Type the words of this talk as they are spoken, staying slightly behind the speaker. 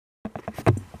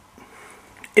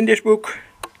In this book,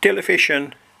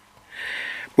 television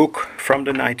book from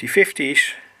the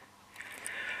 1950s,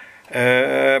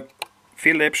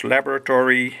 Philips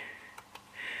Laboratory,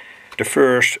 the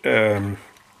first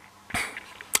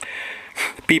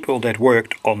people that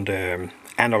worked on the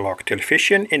analog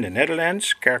television in the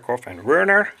Netherlands, Kerkhoff and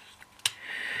Werner.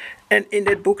 And in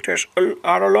that book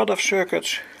are a lot of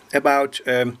circuits about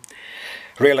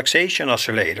relaxation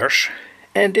oscillators,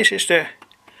 and this is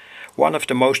one of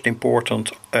the most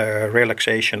important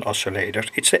relaxation oscillators.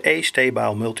 It's the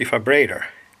Astable Multivibrator.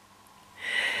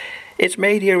 It's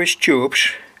made here with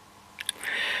tubes,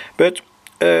 but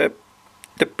the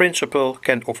principle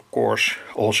can of course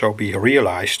also be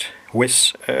realized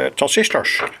with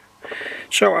transistors.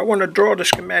 So I want to draw the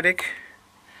schematic,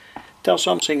 tell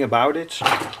something about it.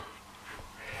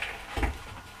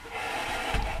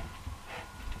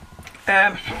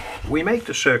 We make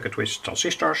the circuit with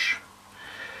transistors.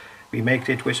 We make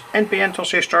it with NPN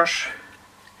transistors.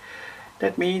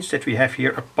 That means that we have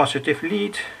here a positive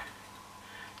lead,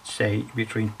 say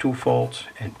between 2 volt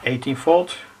and 18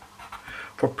 volt.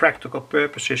 For practical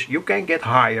purposes you can get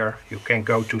higher, you can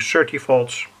go to 30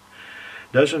 volts.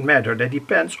 Doesn't matter, that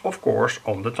depends of course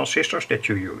on the transistors that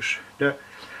you use. The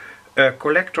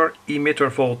collector emitter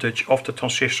voltage of the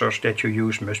transistors that you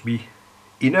use must be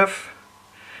enough.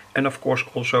 And of course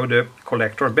also the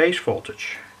collector base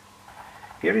voltage.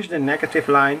 Here is the negative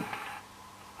line.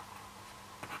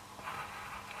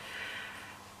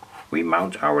 We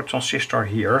mount our transistor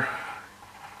here.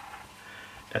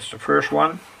 That's the first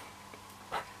one.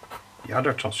 The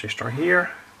other transistor here.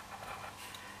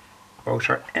 Both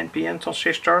are NPN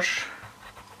transistors.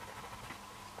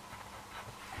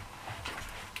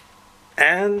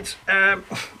 And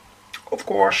of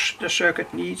course the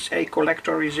circuit needs a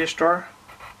collector resistor.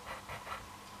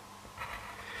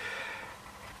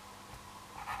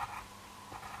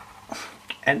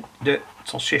 And the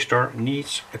transistor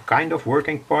needs a kind of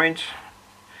working point,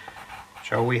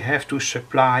 so we have to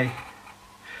supply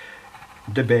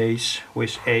the base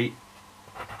with a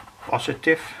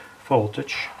positive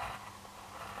voltage.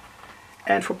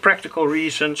 And for practical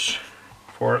reasons,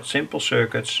 for simple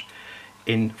circuits,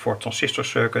 for transistor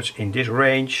circuits in this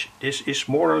range, this is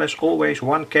more or less always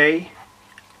 1K.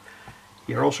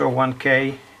 Here also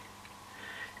 1K,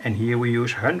 and here we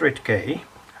use 100K,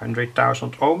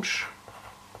 100,000 ohms.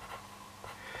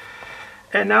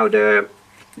 And now the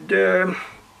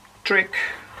trick,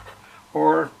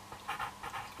 or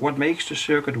what makes the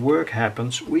circuit work,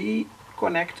 happens. We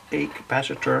connect a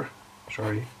capacitor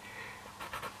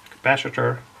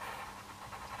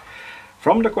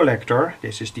from the collector.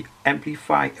 This is the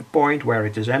point where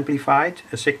it is amplified.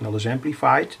 A signal is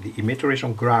amplified. The emitter is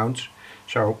on ground,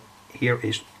 so here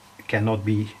cannot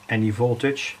be any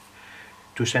voltage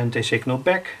to send a signal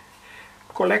back.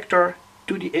 Collector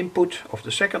to the input of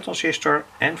the second transistor,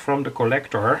 and from the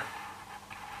collector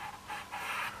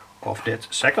of that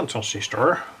second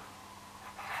transistor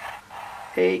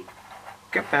a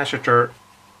capacitor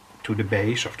to the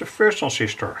base of the first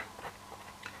transistor.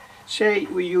 Say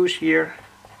we use here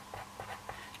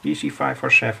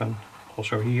BC547,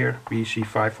 also here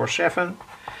BC547,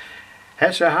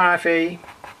 has a HV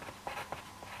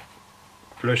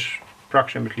plus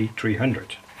approximately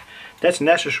 300. That's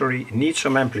necessary, needs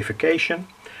some amplification.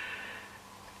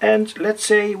 And let's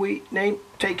say we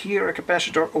take here a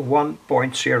capacitor of 1.0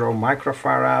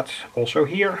 microfarad, also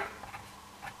here.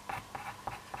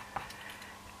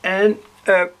 And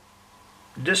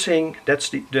that's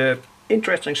the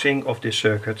interesting thing of this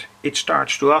circuit, it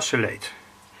starts to oscillate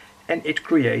and it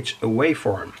creates a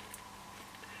waveform.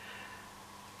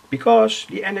 Because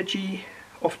the energy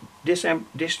of this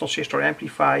transistor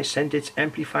amplifies, sends its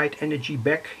amplified energy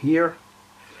back here.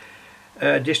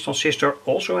 This transistor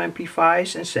also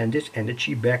amplifies and sends its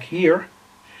energy back here.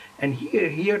 And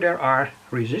here there are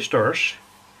resistors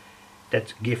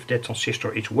that give that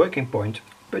transistor its working point,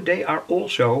 but they are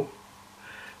also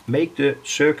make the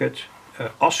circuit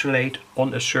oscillate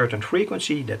on a certain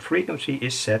frequency. That frequency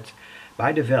is set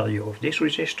by the value of this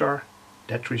resistor,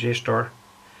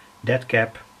 that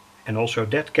cap, and also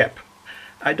that cap.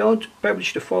 I don't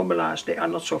publish the formulas, they are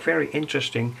not so very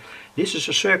interesting. This is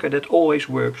a circuit that always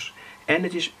works, and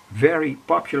it is very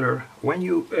popular. When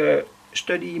you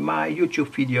study my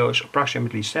YouTube videos,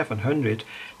 approximately 700,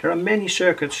 there are many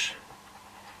circuits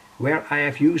where I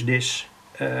have used this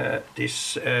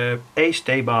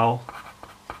Astable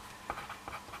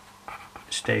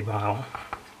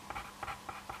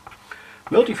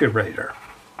Multivibrator.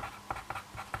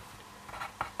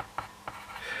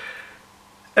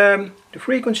 The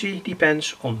frequency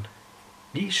depends on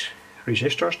these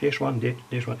resistors, this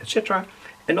one, etc.,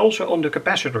 and also on the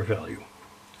capacitor value.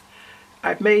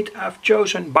 I've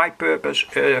chosen by purpose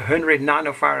a 100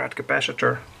 nanofarad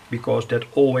capacitor because that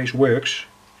always works.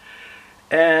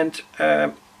 And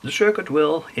the circuit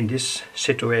will, in this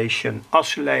situation,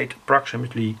 oscillate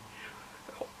approximately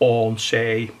on,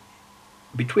 say,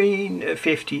 between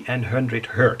 50 and 100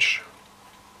 Hertz.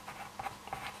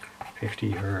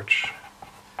 50 Hertz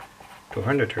to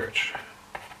 100 Hertz.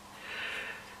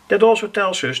 That also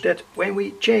tells us that when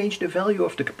we change the value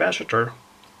of the capacitor,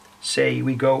 say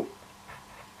we go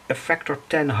a factor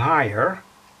 10 higher,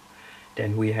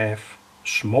 then we have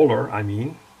smaller,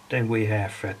 then we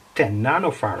have 10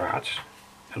 nanofarads,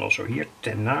 and also here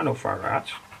 10 nanofarads,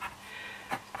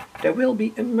 there will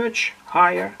be a much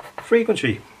higher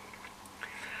frequency.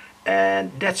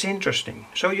 And that's interesting.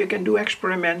 So you can do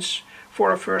experiments.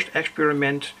 For a first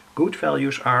experiment, good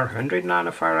values are 100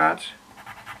 nanofarads,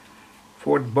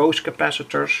 for both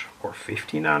capacitors, or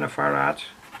 50 nanofarads,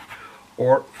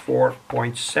 or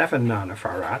 4.7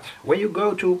 nanofarad. When you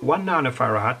go to 1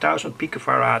 nanofarad, 1000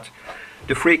 picofarad,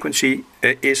 the frequency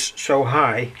is so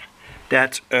high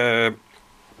that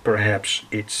perhaps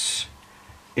it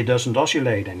doesn't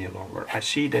oscillate any longer. I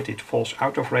see that it falls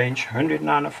out of range. 100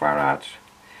 nanofarads,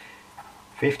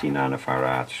 50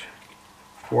 nanofarads,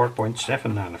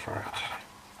 4.7 nanofarads.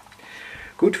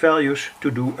 Good values to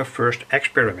do a first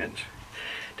experiment.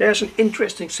 There's an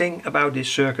interesting thing about this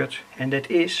circuit, and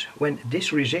that is when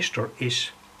this resistor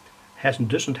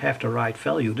doesn't have the right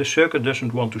value, the circuit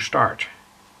doesn't want to start.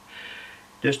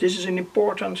 Thus this is an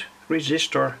important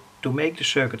resistor to make the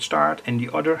circuit start, and the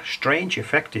other strange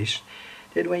effect is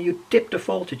that when you tip the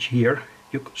voltage here,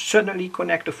 you suddenly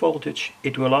connect the voltage,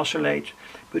 it will oscillate,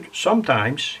 but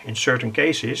sometimes, in certain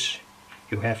cases,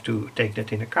 you have to take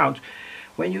that in account,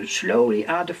 when you slowly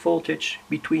add the voltage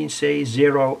between, say,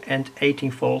 0 and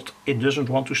 18 volt, it doesn't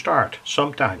want to start,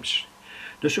 sometimes.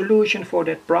 The solution for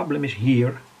that problem is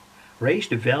here, raise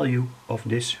the value of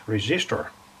this resistor.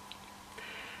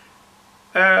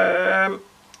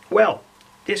 Well,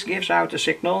 this gives out a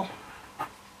signal.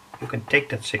 You can take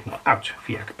that signal out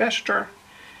via capacitor.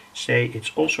 Say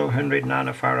it's also 100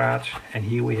 nanofarad, and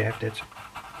here we have that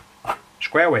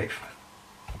square wave.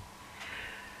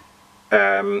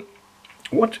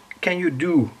 What can you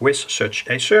do with such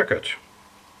a circuit?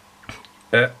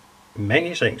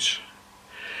 Many things.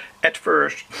 At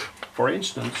first, for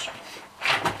instance,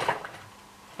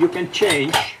 you can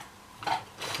change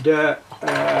the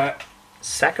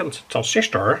second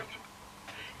transistor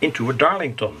into a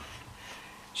Darlington.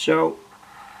 So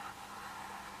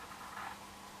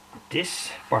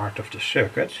this part of the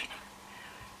circuit,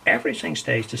 everything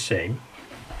stays the same.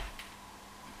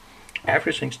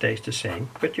 Everything stays the same,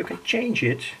 but you can change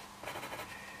it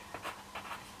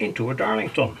into a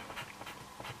Darlington.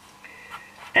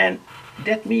 And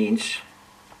that means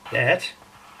that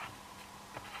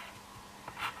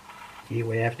here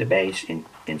we have the base in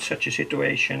such a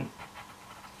situation,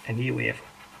 and here we have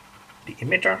the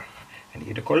emitter, and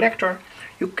here the collector.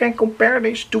 You can compare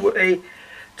this to a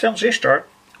transistor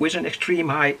with an extreme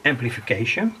high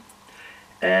amplification,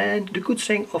 and the good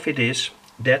thing of it is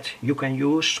that you can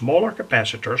use smaller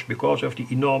capacitors because of the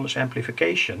enormous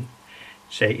amplification.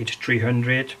 Say it's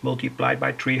 300 multiplied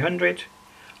by 300,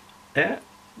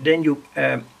 then you,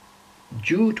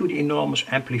 due to the enormous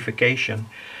amplification,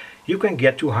 you can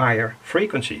get to higher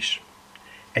frequencies.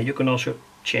 And you can also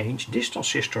change this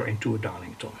transistor into a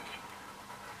Darlington.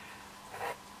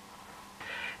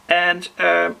 And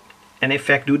in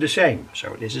fact do the same.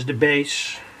 So this is the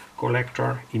base,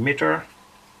 collector, emitter,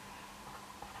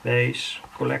 base,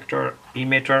 collector,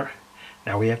 emitter.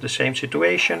 Now we have the same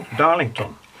situation,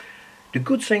 Darlington. The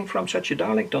good thing from such a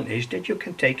Darlington is that you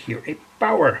can take here a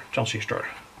power transistor.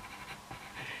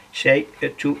 Say a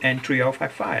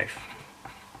 2N3055.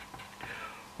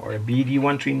 Or a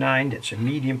BD139, that's a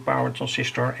medium power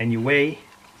transistor. Anyway,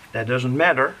 that doesn't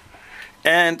matter.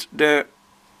 And the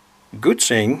good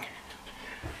thing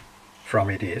from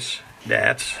it is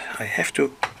that I have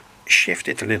to shift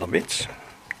it a little bit.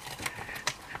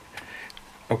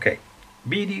 Okay,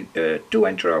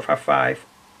 BD2N3055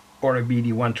 or a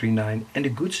BD139, and the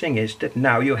good thing is that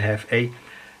now you have a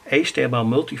Astable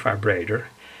Multivibrator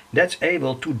that's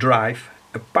able to drive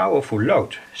a powerful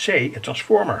load, say a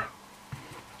transformer.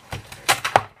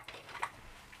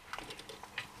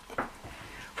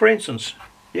 For instance,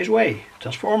 this way,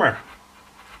 transformer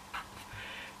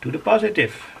to the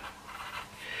positive,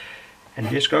 and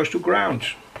this goes to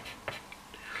ground.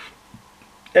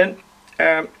 And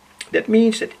that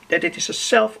means that it is a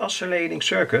self-oscillating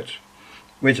circuit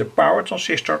with a power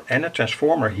transistor and a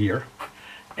transformer here,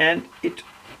 and it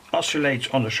oscillates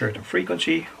on a certain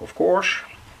frequency, of course.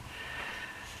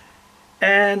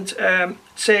 And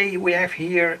say we have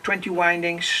here 20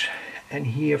 windings and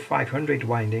here 500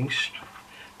 windings.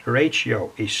 The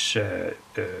ratio is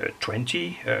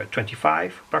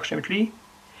 25 approximately.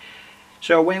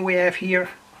 So when we have here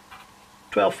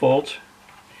 12 volt,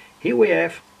 here we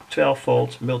have 12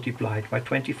 volt multiplied by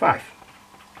 25.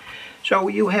 So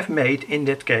you have made in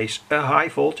that case a high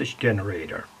voltage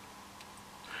generator.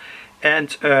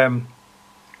 And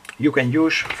you can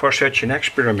use for such an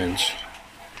experiment,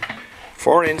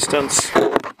 for instance,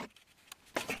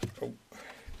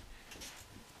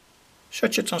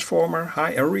 such a transformer,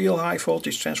 a real high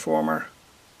voltage transformer,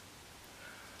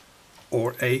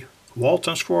 or a wall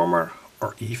transformer,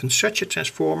 or even such a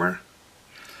transformer.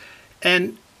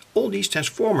 And all these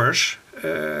transformers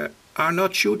are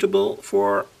not suitable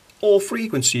for all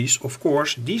frequencies. Of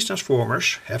course, these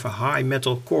transformers have a high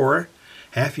metal core,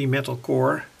 heavy metal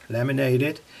core,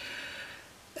 laminated,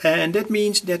 and that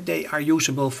means that they are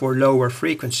usable for lower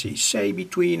frequencies, say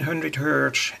between 100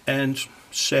 Hz and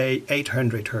say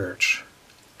 800 Hz.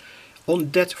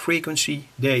 On that frequency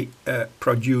they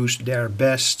produce their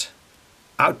best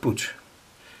output.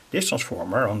 This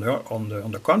transformer, on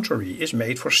the contrary, is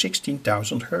made for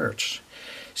 16,000 Hz,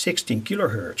 16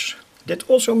 kHz. That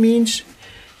also means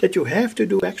that you have to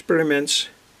do experiments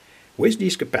with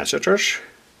these capacitors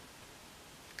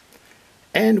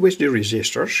and with the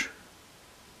resistors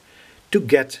to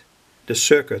get the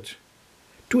circuit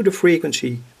to the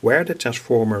frequency where the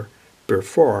transformer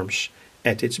performs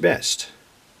at its best.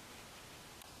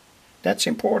 That's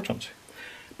important.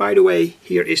 By the way,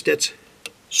 here is that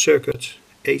circuit,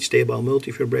 Astable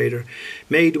Multivibrator,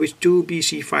 made with two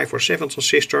BC547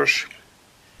 transistors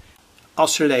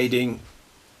oscillating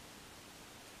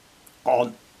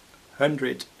on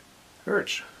 100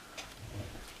 Hz.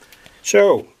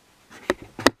 So,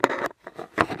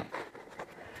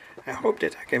 I hope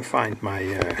that I can find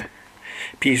my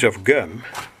piece of gum,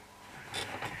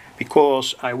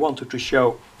 because I wanted to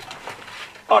show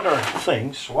other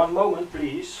things. One moment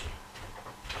please.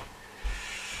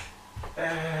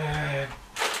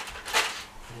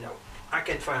 No, I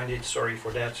can't find it, sorry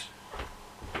for that.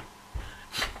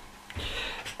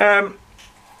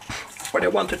 What I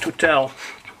wanted to tell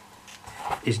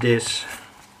is this.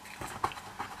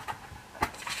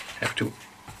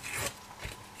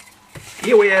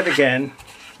 Here we have again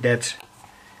that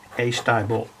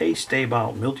Astable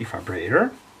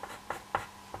Multivibrator.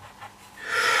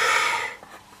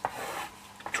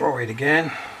 Throw it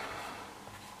again.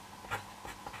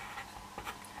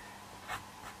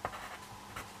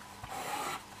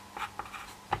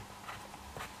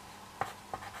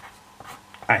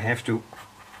 I have to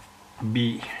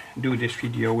do this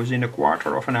video within a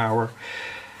quarter of an hour.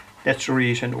 That's the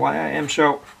reason why I am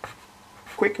so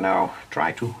quick now.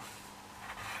 Try to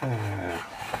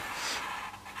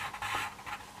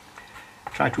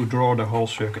draw the whole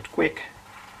circuit quick.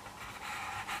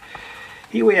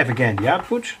 Here we have again the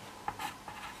output.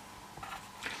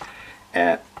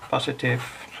 Positive,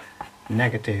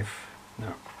 negative.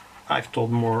 No, I've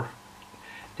told more.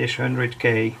 This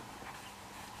 100K,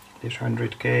 this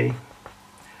 100K,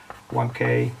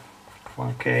 1K,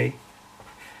 1K,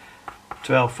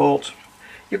 12 volt.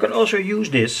 You can also use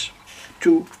this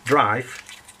to drive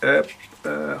a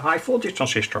high voltage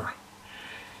transistor.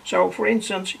 So for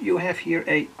instance, you have here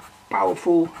a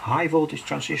powerful high voltage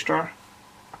transistor,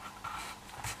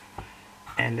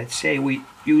 and let's say we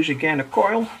use again a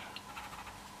coil,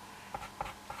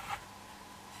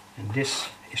 and this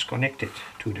is connected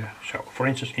to the, so for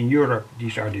instance in Europe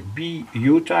these are the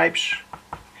BU types,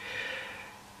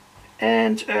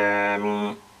 and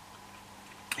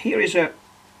here is a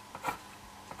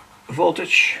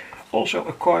voltage, also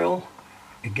a coil,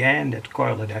 again that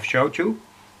coil that I've showed you.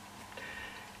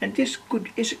 And this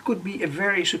could be a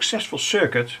very successful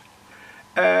circuit,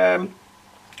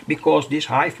 because this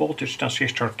high voltage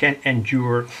transistor can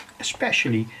endure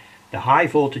especially the high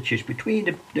voltages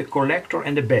between the collector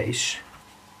and the base.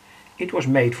 It was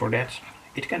made for that.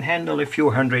 It can handle a few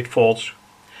hundred volts.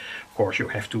 Of course you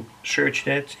have to search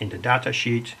that in the data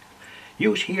sheet.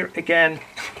 Use here again,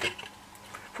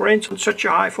 for instance, such a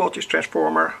high voltage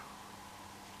transformer,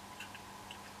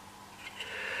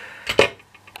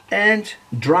 and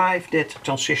drive that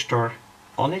transistor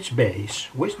on its base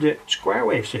with the square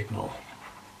wave signal.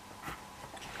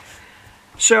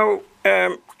 So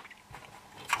the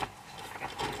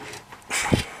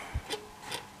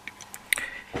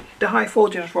high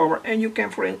voltage transformer, and you can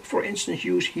for instance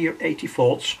use here 80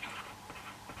 volts,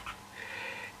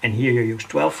 and here you use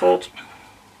 12 volt,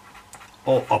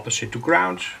 all opposite to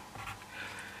ground.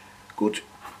 Good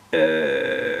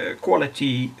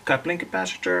quality coupling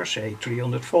capacitor, say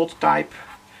 300 volt type,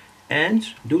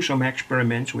 and do some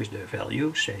experiments with the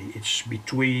value. Say it's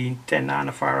between 10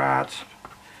 nanofarad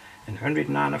and 100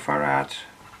 nanofarad.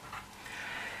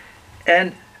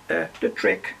 And the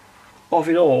trick of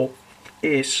it all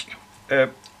is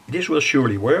this will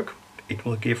surely work. It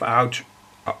will give out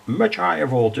a much higher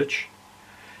voltage.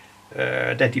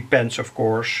 That depends, of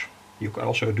course. You can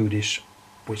also do this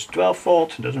with 12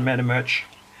 volt, doesn't matter much.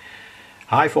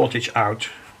 High voltage out.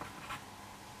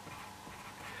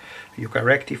 You can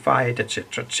rectify it,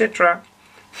 etc., etc.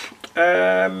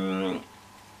 And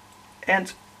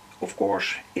of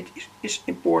course, it is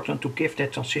important to give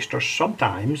that transistor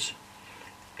sometimes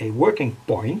a working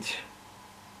point,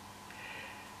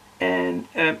 and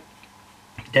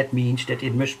that means that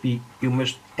it must be, you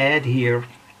must add here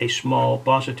a small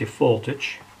positive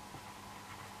voltage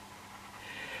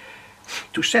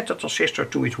to set the transistor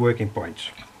to its working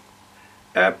point.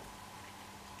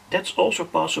 That's also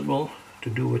possible to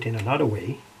do it in another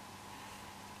way.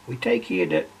 We take here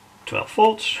the 12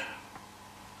 volts,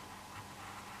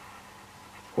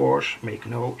 of course, make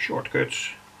no shortcuts.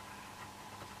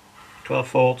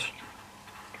 12 volt.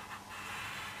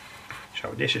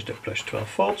 So this is the plus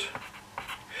 12 volt.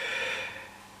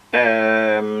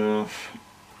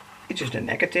 It is the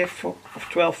negative of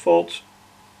 12 volt.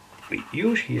 We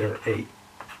use here a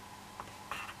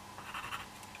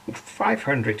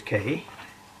 500K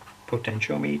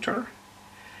potentiometer.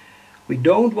 We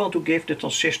don't want to give the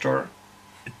transistor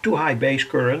a too high base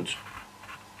current.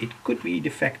 It could be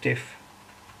defective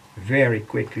very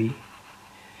quickly.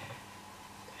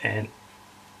 And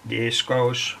this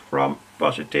goes from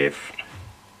positive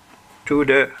to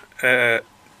the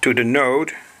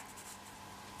node.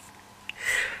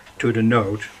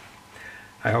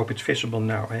 I hope it's visible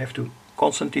now. I have to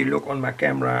constantly look on my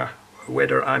camera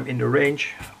whether I'm in the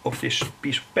range of this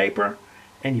piece of paper.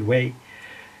 Anyway,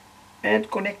 and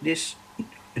connect this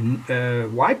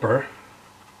wiper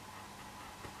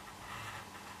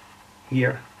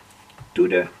here to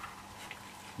the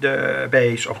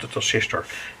base of the transistor.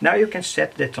 Now you can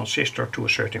set the transistor to a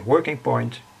certain working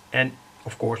point and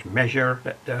of course measure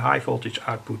the high voltage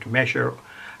output, measure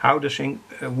how the thing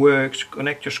works,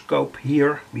 connect your scope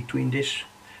here between this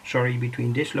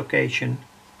location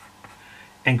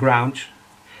and ground,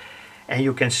 and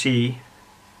you can see,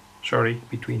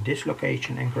 between this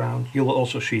location and ground, you will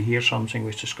also see here something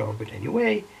with the scope, but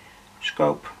anyway,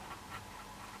 scope.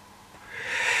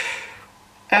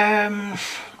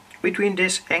 Between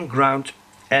this and ground,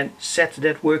 and set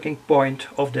that working point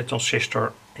of the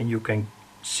transistor, and you can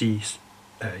see,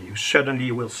 you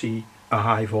suddenly will see a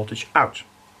high voltage out.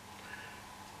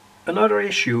 Another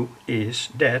issue is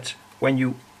that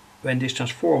when this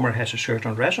transformer has a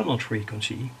certain resonance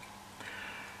frequency,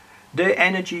 the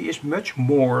energy is much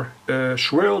more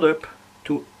swirled up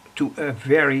to a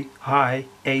very high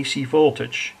AC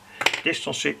voltage. This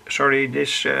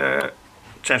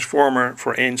transformer,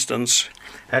 for instance,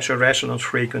 has a resonance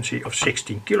frequency of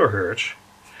 16 kilohertz.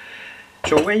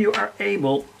 So when you are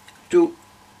able to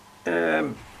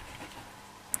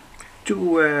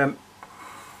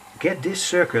get this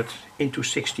circuit into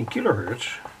 16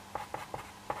 kilohertz,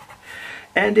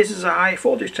 and this is a high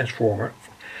voltage transformer,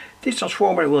 this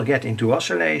transformer will get into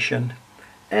oscillation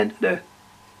and the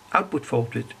output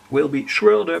voltage will be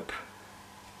swirled up,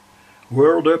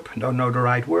 whirled up, don't know the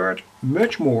right word,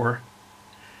 much more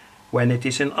when it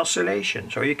is in oscillation.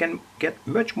 So you can get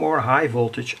much more high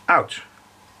voltage out.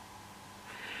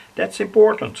 That's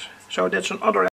important. So that's another